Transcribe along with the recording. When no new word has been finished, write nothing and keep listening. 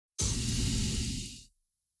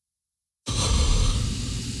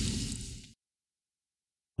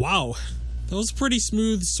Wow, that was a pretty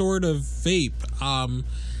smooth sort of vape.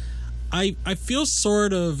 I feel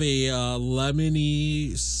sort of a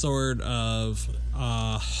lemony, sort of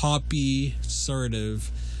hoppy, sort of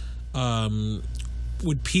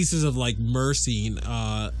with pieces of like myrcene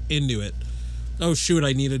into it. Oh shoot,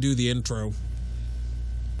 I need to do the intro.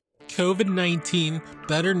 COVID-19,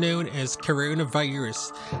 better known as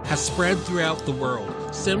coronavirus, has spread throughout the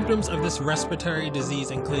world. Symptoms of this respiratory disease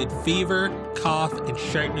include fever, cough, and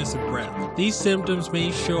shortness of breath. These symptoms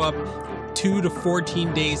may show up 2 to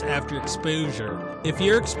 14 days after exposure. If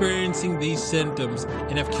you're experiencing these symptoms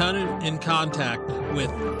and have come in contact with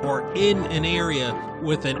or in an area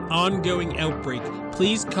with an ongoing outbreak,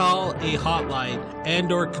 please call a hotline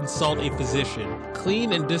and/or consult a physician.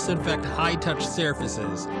 Clean and disinfect high-touch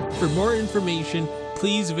surfaces. For more information,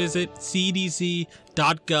 please visit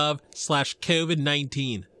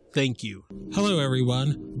cdc.gov/COVID-19. Thank you. Hello,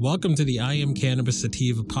 everyone. Welcome to the I Am Cannabis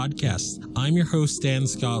Sativa podcast. I'm your host, Dan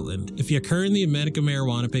Scotland. If you're currently a medical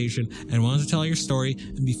marijuana patient and want to tell your story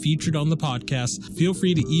and be featured on the podcast, feel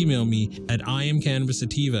free to email me at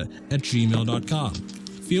iamcannabissativa@gmail.com.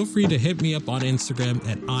 Feel free to hit me up on Instagram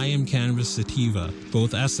at iamcannabissativa,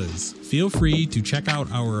 both S's. Feel free to check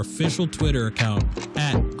out our official Twitter account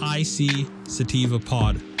at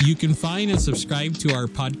ICSativaPod. You can find and subscribe to our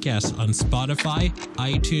podcast on Spotify,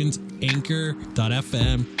 iTunes,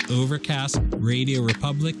 Anchor.fm, Overcast, Radio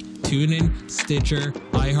Republic, TuneIn, Stitcher,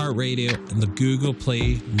 iHeartRadio, and the Google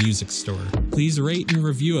Play Music Store. Please rate and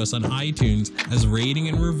review us on iTunes, as rating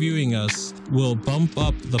and reviewing us will bump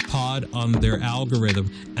up the pod on their algorithm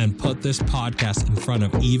and put this podcast in front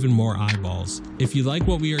of even more eyeballs. If you like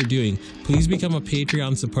what we are doing, please become a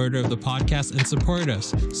Patreon supporter of the podcast and support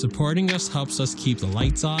us. Supporting us helps us keep the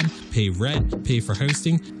lights on, pay rent, pay for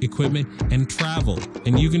hosting, equipment, and travel.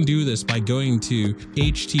 And you can do this by going to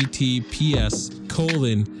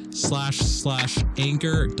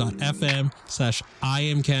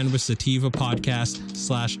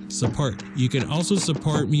https://anchor.fm/iamcannabissativapodcast/support. You can also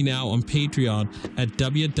support me now on Patreon at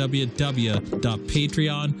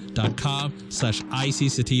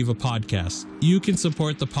www.patreon.com/ICSativaPodcast. You can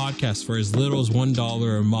support the podcast for as little as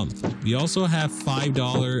 $1 a month. We also have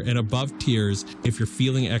 $5 and above tiers if you're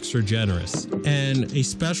feeling extra generous. And a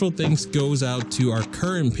special thanks goes out to our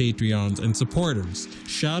current Patreons and supporters.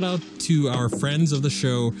 Shout out to our friends of the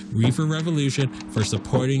show, Reefer Revolution, for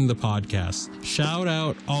supporting the podcast. Shout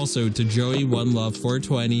out also to Joey One Love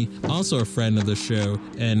 420, also a friend of the show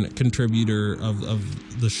and contributor of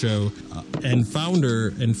the show, and founder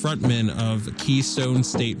and frontman of Keystone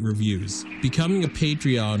State Reviews. Becoming a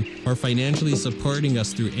Patreon or financially supporting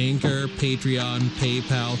us through Anchor, Patreon,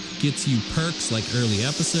 PayPal gets you perks like early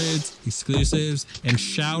episodes, exclusives, and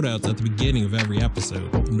shout outs at the beginning of every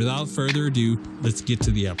episode. And without further ado, let's get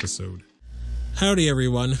to the episode. Howdy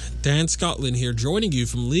everyone, Dan Scotland here, joining you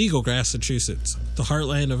from legal Massachusetts, the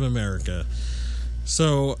heartland of America.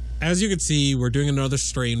 So, as you can see, we're doing another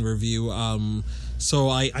strain review. So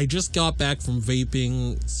I just got back from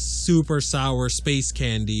vaping super sour space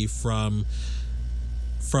candy from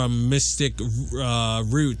Mystic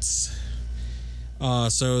Roots.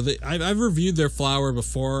 I've reviewed their flower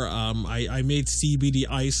before. I made CBD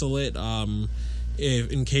isolate.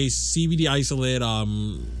 In case CBD isolate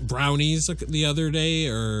brownies the other day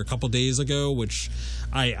or a couple days ago, which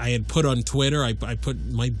I had put on Twitter. I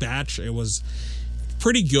put my batch. It was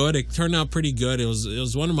pretty good. It turned out pretty good. It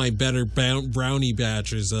was one of my better brownie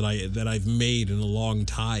batches that I've made in a long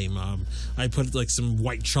time. I put like some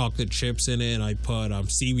white chocolate chips in it. I put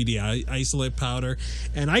CBD isolate powder,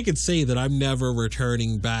 and I could say that I'm never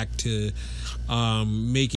returning back to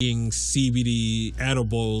making CBD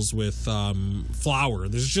edibles with flour.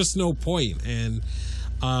 There's just no point. And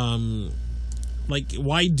like,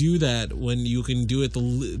 why do that when you can do it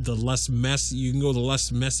the less messy? You can go the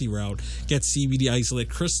less messy route, get CBD isolate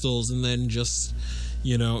crystals, and then just,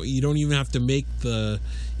 you don't even have to decarb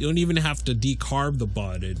the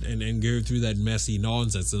bud and go through that messy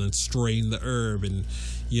nonsense and then strain the herb and,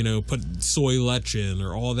 put soy lecithin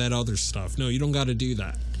or all that other stuff. No, you don't got to do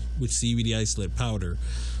that with CBD isolate powder.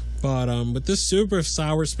 But with this super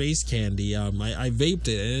sour space candy, I vaped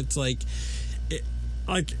it, and it's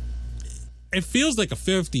it feels like a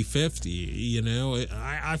 50-50,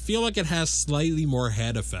 I feel like it has slightly more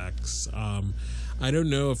head effects. I don't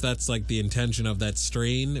know if that's like the intention of that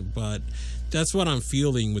strain, but that's what I'm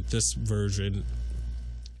feeling with this version.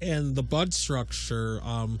 And the bud structure,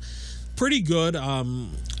 pretty good.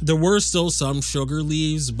 There were still some sugar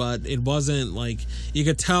leaves, but it wasn't like, you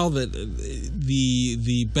could tell that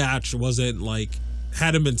the batch wasn't like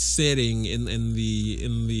hadn't been sitting in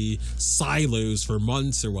the silos for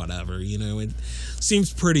months or whatever. You know, it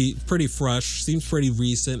seems pretty fresh, seems pretty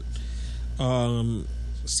recent.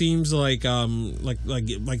 Seems like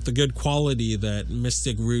the good quality that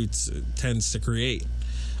Mystic Roots tends to create.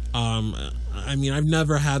 I mean, I've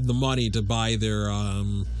never had the money to buy their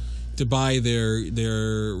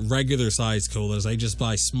regular size colas. I just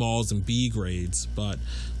buy smalls and B grades, but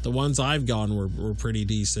the ones I've gone were pretty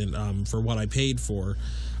decent for what I paid for.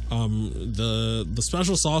 The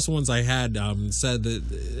special sauce ones I had said that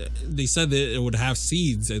it would have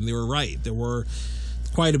seeds, and they were right. There were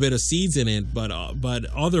quite a bit of seeds in it, but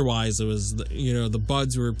otherwise it was, you know, the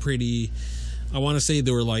buds were pretty, I want to say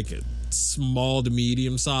they were like small to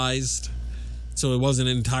medium sized, so it wasn't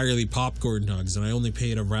entirely popcorn nugs, and I only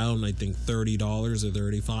paid around, I think, $30 or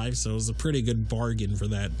 $35, so it was a pretty good bargain for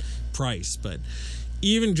that price. But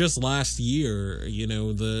even just last year, you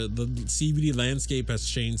know, the CBD landscape has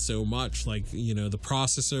changed so much. Like, you know, the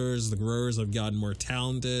processors, the growers have gotten more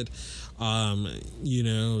talented. You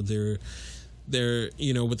know, they're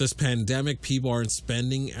you know, with this pandemic, people aren't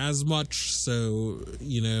spending as much, so,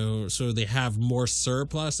 you know, so they have more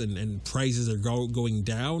surplus, and prices are going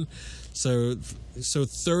down. So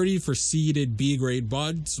 30 for seeded B grade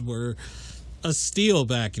buds were a steal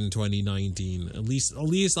back in 2019. At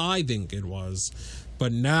least I think it was.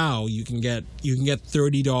 But now you can get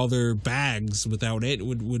 $30 bags without it,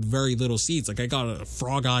 with very little seeds. Like, I got a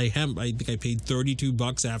Frog Eye hemp. I think I paid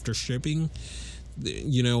 $32 after shipping.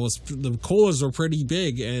 You know, the colas were pretty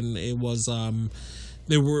big, and it was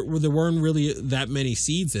there weren't really that many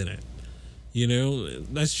seeds in it. You know,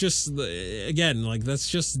 that's just, again, like, that's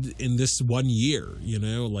just in this 1 year. You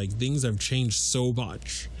know, like, things have changed so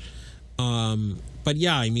much. But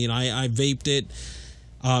yeah, I mean, I vaped it.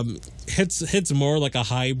 Hits more like a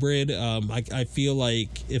hybrid. I feel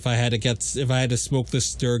like if I had to smoke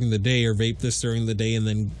this during the day or vape this during the day and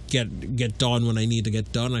then get done when I need to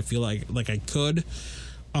get done, I feel like I could.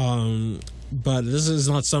 But this is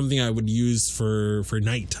not something I would use for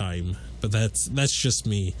nighttime. But that's just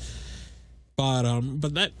me. But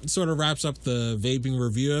that sort of wraps up the vaping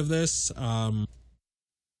review of this.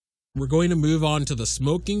 We're going to move on to the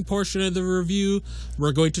smoking portion of the review.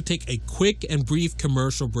 We're going to take a quick and brief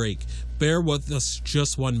commercial break. Bear with us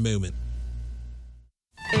just one moment.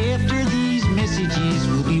 After these messages,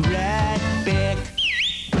 we'll be right back.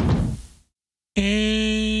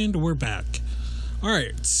 And we're back. All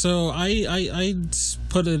right, so I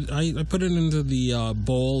put it into the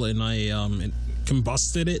bowl, and I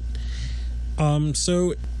combusted it.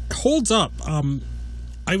 So it holds up.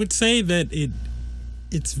 I would say that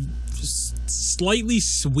it's slightly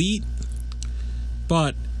sweet,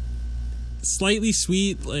 but slightly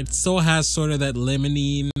sweet. It still has sort of that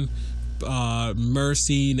limonene,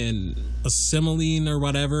 myrcene, and acetylene or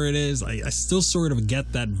whatever it is. I still sort of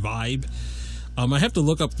get that vibe. I have to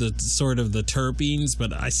look up the sort of the terpenes,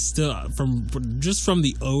 but I still, from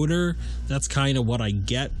the odor, that's kind of what I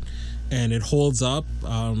get, and it holds up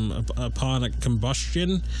upon a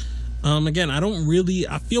combustion. Again, I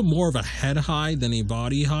feel more of a head high than a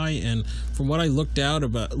body high, and from what I looked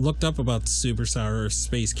up about Super Sour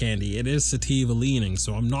Space Candy, it is sativa leaning,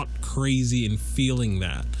 so I'm not crazy in feeling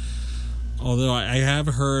that. Although I have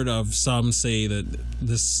heard of some say that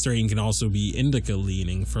this strain can also be indica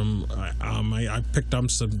leaning. I picked up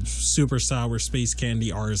some Super Sour Space Candy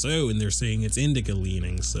RSO, and they're saying it's indica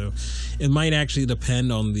leaning, so it might actually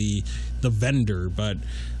depend on the vendor. But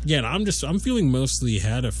again, I'm feeling mostly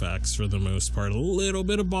head effects for the most part. A little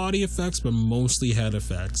bit of body effects, but mostly head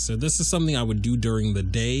effects. So this is something I would do during the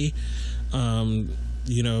day.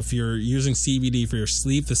 You know, if you're using CBD for your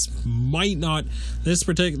sleep, this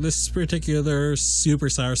particular Super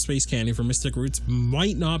Sour Space Candy from Mystic Roots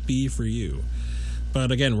might not be for you.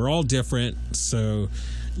 But again, we're all different, so,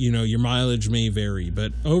 you know, your mileage may vary.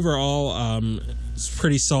 But overall, it's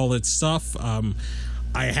pretty solid stuff.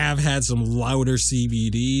 I have had some louder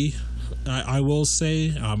CBD, I will say.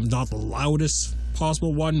 Not the loudest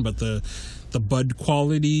possible one, but the bud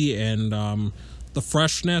quality and the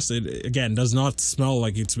freshness, it again does not smell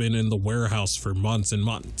like it's been in the warehouse for months and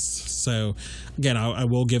months. So again, I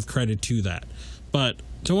will give credit to that. But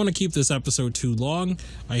don't want to keep this episode too long.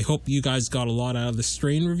 I hope you guys got a lot out of the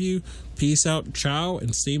strain review. Peace out, ciao,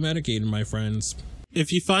 and stay medicated, my friends.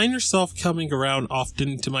 If you find yourself coming around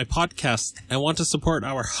often to my podcast and want to support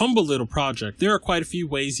our humble little project, there are quite a few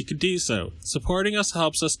ways you could do so. Supporting us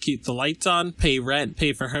helps us keep the lights on, pay rent,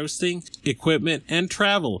 pay for hosting, equipment, and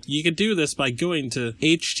travel. You can do this by going to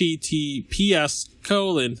https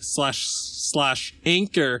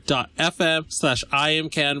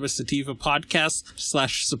bit.ly/anchor.fm/IamCannabisSativa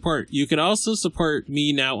podcast/support. You can also support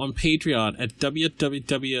me now on Patreon at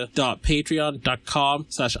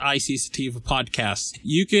www.patreon.com/ICSativa podcast.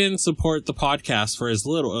 You can support the podcast for as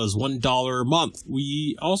little as $1 a month.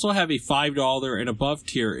 We also have a $5 and above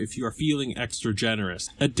tier if you are feeling extra generous.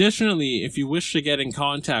 Additionally, if you wish to get in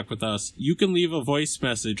contact with us, you can leave a voice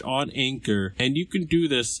message on Anchor, and you can do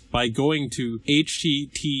this by going to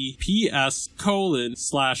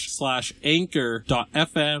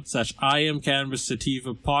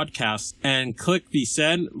https://anchor.fm/IamCannabisSativa podcast and click the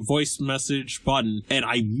send voice message button, and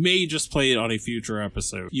I may just play it on a future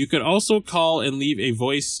episode. You can also call and leave a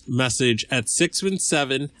voice message at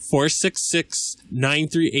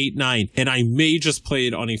 617-466-9389, and I may just play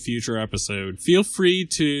it on a future episode. Feel free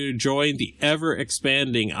to join the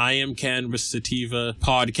ever-expanding I Am Cannabis Sativa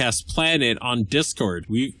podcast planet on Discord.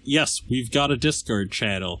 We've got a Discord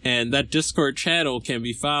channel, and that Discord channel can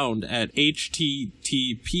be found at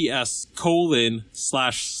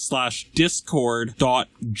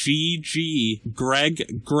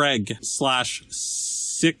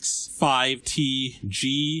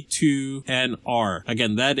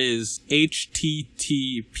Again, that is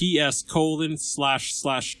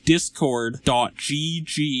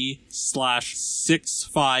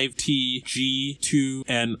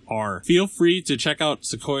https://discord.gg/65tg2nr. Feel free to check out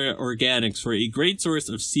Sequoia Organics for a great source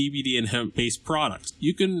of CBD and hemp-based products.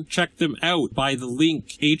 You can check them out by the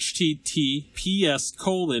link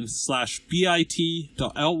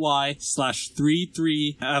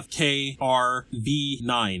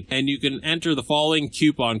https://bit.ly/33fkrv9, and you can enter the following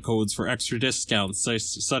coupon codes for extra discounts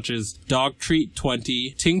such as Dog Treat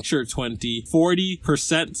 20, Tincture 20,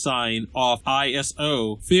 40% off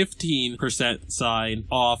ISO, 15%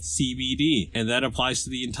 off CBD, and that applies to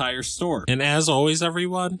the entire store. And as always,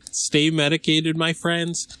 everyone, stay medicated, my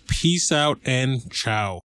friends. Peace out and ciao.